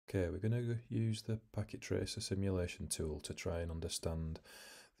Okay, we're going to use the packet tracer simulation tool to try and understand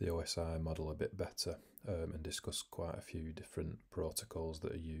the OSI model a bit better and discuss quite a few different protocols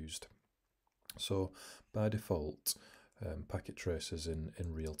that are used. So by default, packet tracer's in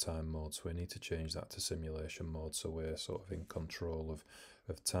real-time mode, so we need to change that to simulation mode so we're sort of in control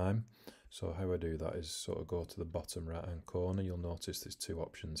of time. So how I do that is sort of go to the bottom right hand corner. You'll notice there's two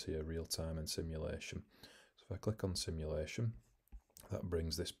options here, real-time and simulation. So if I click on simulation, that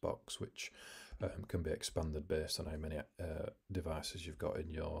brings this box which can be expanded based on how many devices you've got in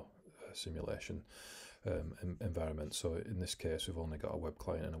your simulation environment. So in this case we've only got a web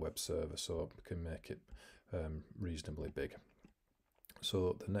client and a web server, so we can make it reasonably big.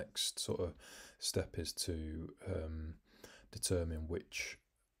 So the next sort of step is to determine which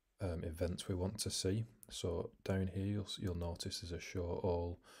events we want to see. So down here you'll notice there's a show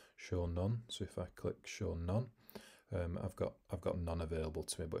all, show none. So if I click show none, I've got none available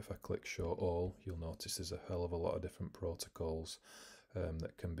to me, but if I click show all, you'll notice there's a hell of a lot of different protocols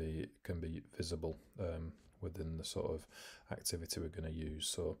that can be visible within the sort of activity we're going to use.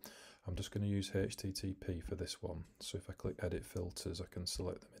 So I'm just going to use HTTP for this one. So if I click edit filters, I can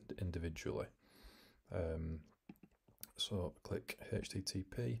select them individually. So click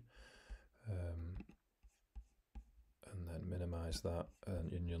HTTP and then minimize that,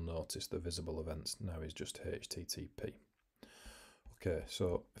 and you'll notice the visible events now is just HTTP. Okay,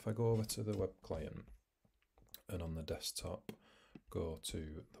 so if I go over to the web client and on the desktop go to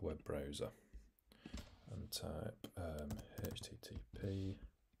the web browser and type http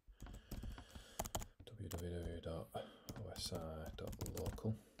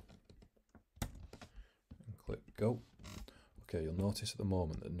www.osi.local and click go. Okay, you'll notice at the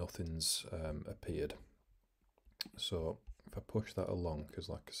moment that nothing's appeared. So if I push that along, because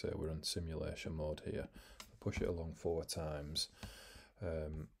like I say we're in simulation mode here, push it along 4 times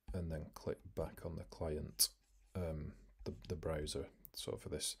and then click back on the client, the browser, so for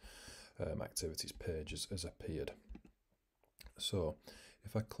this activities page has appeared. So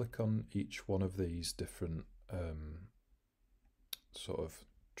if I click on each one of these different sort of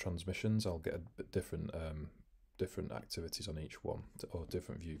transmissions, I'll get a bit different activities on each one, or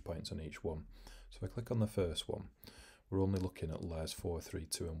different viewpoints on each one. So if I click on the first one, we're only looking at layers 4, 3,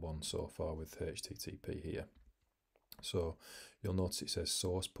 2 and 1 so far with HTTP here. So you'll notice it says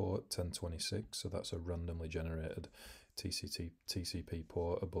source port 1026, so that's a randomly generated TCP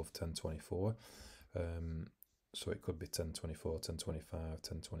port above 1024. So it could be 1024, 1025,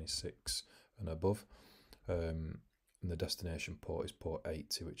 1026 and above. And the destination port is port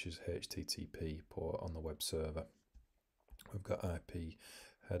 80, which is HTTP port on the web server. We've got IP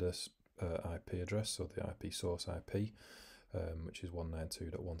headers, IP address, so the IP source IP, which is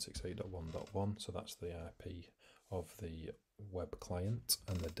 192.168.1.1, so that's the IP of the web client,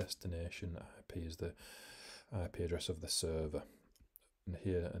 and the destination IP is the IP address of the server. And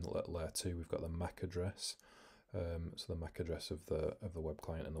here in layer 2 we've got the MAC address, so the MAC address of the web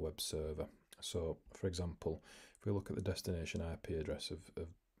client and the web server. So for example, if we look at the destination IP address of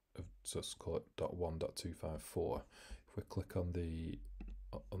so let's call it .1.254, if we click on the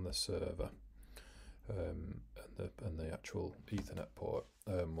server and the actual Ethernet port,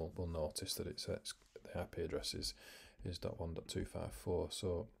 we'll notice that it says the IP address is .1.254,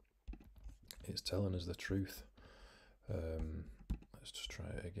 so it's telling us the truth. Let's just try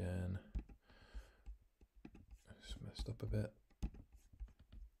it again. It's messed up a bit,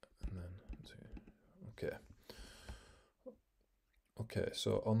 and then okay,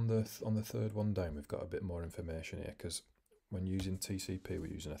 so on the third one down we've got a bit more information here, because when using TCP we're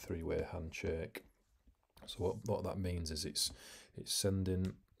using a 3-way handshake. So what that means is it's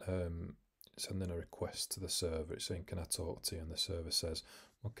sending a request to the server. It's saying, can I talk to you? And the server says,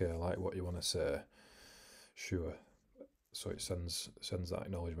 okay, I like what you want to say, sure. So it sends that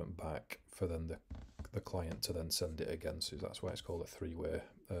acknowledgement back for then the client to then send it again. So that's why it's called a 3-way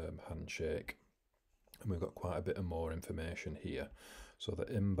handshake. And we've got quite a bit of more information here. So the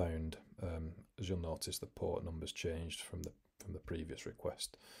inbound, as you'll notice, the port number's changed from the previous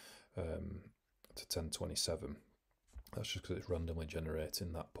request to 1027. That's just because it's randomly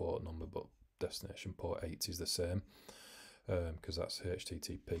generating that port number, but destination port 80 is the same, because that's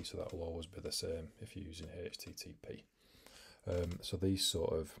HTTP, so that will always be the same if you're using HTTP. So these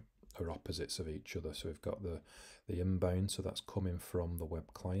sort of are opposites of each other. So we've got the inbound, so that's coming from the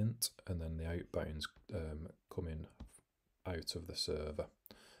web client, and then the outbound's coming out of the server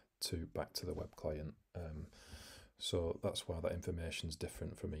back to the web client. So that's why that information's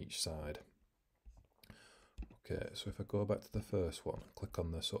different from each side. Okay, so if I go back to the first one, click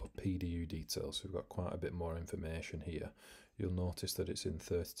on the sort of PDU details, so we've got quite a bit more information here. you'll notice that it's in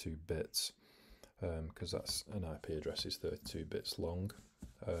 32 bits because that's an IP address is 32 bits long.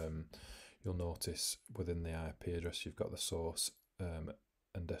 You'll notice within the IP address you've got the source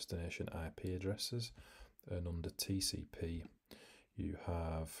and destination IP addresses, and under TCP you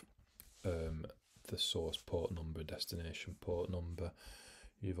have the source port number, destination port number.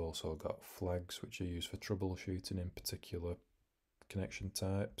 You've also got flags which are used for troubleshooting in particular connection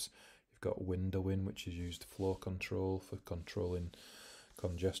types. You've got windowing, which is used flow control for controlling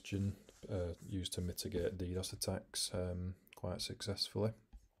congestion, used to mitigate DDoS attacks quite successfully.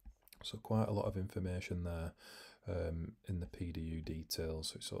 So quite a lot of information there in the PDU details,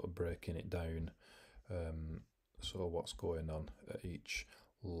 so it's sort of breaking it down, so what's going on at each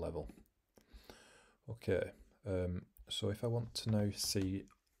level. Okay, so if I want to now see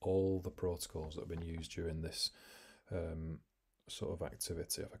all the protocols that have been used during this sort of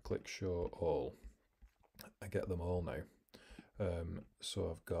activity, if I click show all, I get them all now.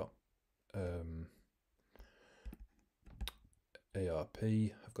 So I've got ARP,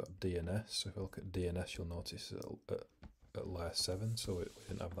 I've got DNS. So if I look at DNS, you'll notice at layer 7, so we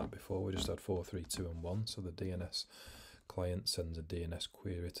didn't have that before, we just had 4, 3, 2 and 1. So the DNS client sends a DNS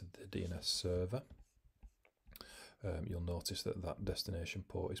query to the DNS server. You'll notice that that destination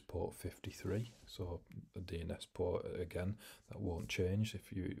port is port 53, so the DNS port, again, that won't change.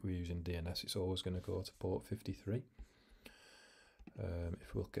 If we're using DNS, it's always going to go to port 53.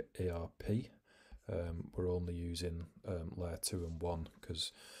 If we look at ARP, we're only using layer 2 and 1,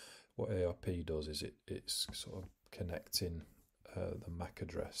 because what ARP does is it's sort of connecting the MAC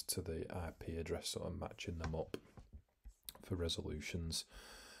address to the IP address, sort of matching them up for resolutions.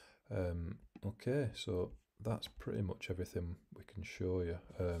 Okay, so that's pretty much everything we can show you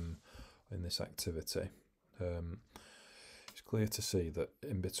in this activity. It's clear to see that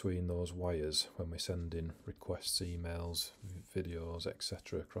in between those wires, when we send in requests, emails, videos,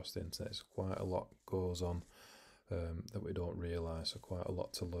 etc. across the internet, there's quite a lot goes on that we don't realise, so quite a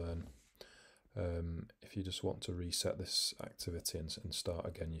lot to learn. If you just want to reset this activity and start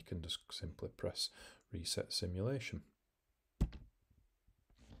again, you can just simply press reset simulation.